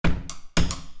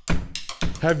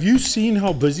Have you seen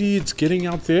how busy it's getting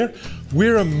out there?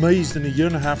 We're amazed in a year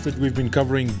and a half that we've been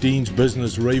covering Dean's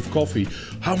business, Rave Coffee,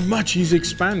 how much he's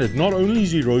expanded. Not only is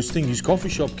he roasting, his coffee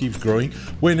shop keeps growing.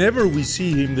 Whenever we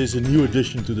see him, there's a new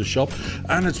addition to the shop,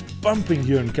 and it's bumping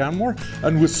here in Canmore.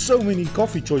 And with so many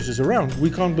coffee choices around,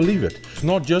 we can't believe it. It's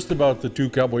not just about the Two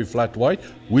Cowboy flat white.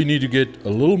 We need to get a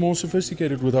little more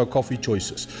sophisticated with our coffee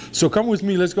choices. So come with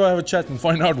me, let's go have a chat and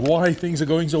find out why things are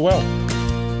going so well.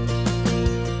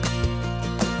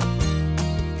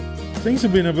 Things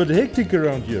have been a bit hectic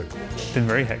around here. It's been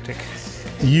very hectic.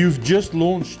 You've just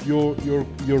launched your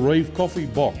Rave Coffee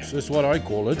box, that's what I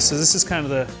call it. So this is kind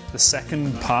of the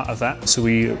second part of that. So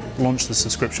we launched the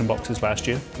subscription boxes last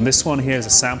year. And this one here is a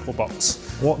sample box.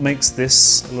 What makes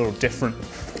this a little different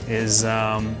is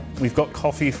we've got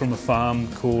coffee from a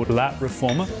farm called La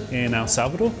Reforma in El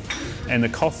Salvador. And the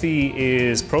coffee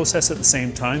is processed at the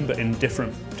same time, but in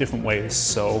different ways.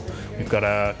 So we've got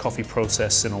a coffee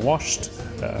process in a washed,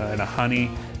 in a honey,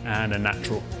 and a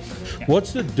natural. Yeah.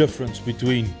 What's the difference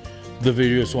between the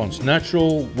various ones?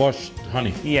 Natural, washed,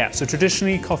 honey? Yeah, so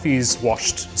traditionally coffee is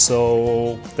washed.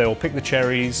 So they'll pick the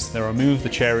cherries, they'll remove the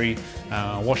cherry,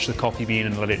 wash the coffee bean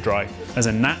and let it dry. As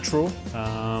a natural,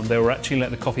 they will actually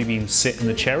let the coffee bean sit in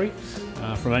the cherry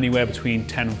from anywhere between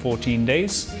 10 and 14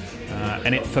 days.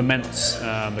 And it ferments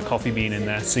the coffee bean in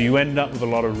there. So you end up with a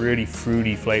lot of really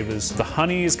fruity flavors. The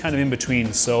honey is kind of in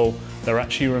between, so they'll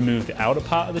actually remove the outer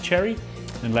part of the cherry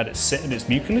and let it sit in its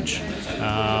mucilage,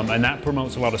 and that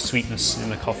promotes a lot of sweetness in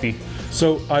the coffee.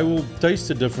 So I will taste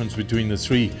the difference between the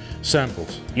three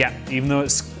samples. Yeah, even though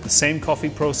it's the same coffee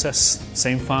process,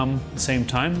 same farm, same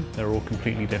time, they're all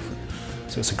completely different.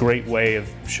 So it's a great way of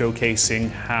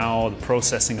showcasing how the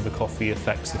processing of the coffee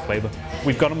affects the flavor.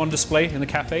 We've got them on display in the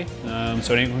cafe,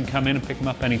 so anyone can come in and pick them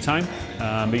up anytime,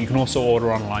 but you can also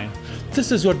order online.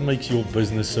 This is what makes your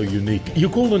business so unique. You're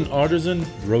called an artisan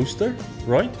roaster,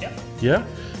 right? Yeah. Yeah?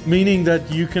 Meaning that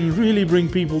you can really bring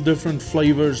people different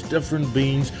flavors, different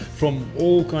beans from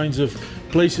all kinds of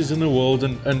places in the world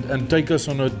and take us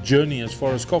on a journey as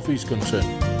far as coffee is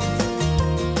concerned.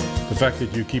 The fact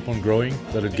that you keep on growing,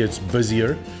 that it gets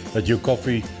busier, that your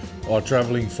coffee are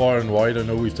traveling far and wide. I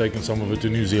know we've taken some of it to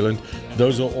New Zealand.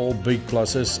 Those are all big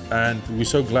pluses, and we're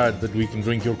so glad that we can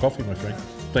drink your coffee, my friend.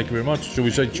 Thank you very much. Shall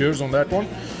we say cheers on that one?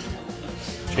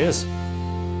 Cheers.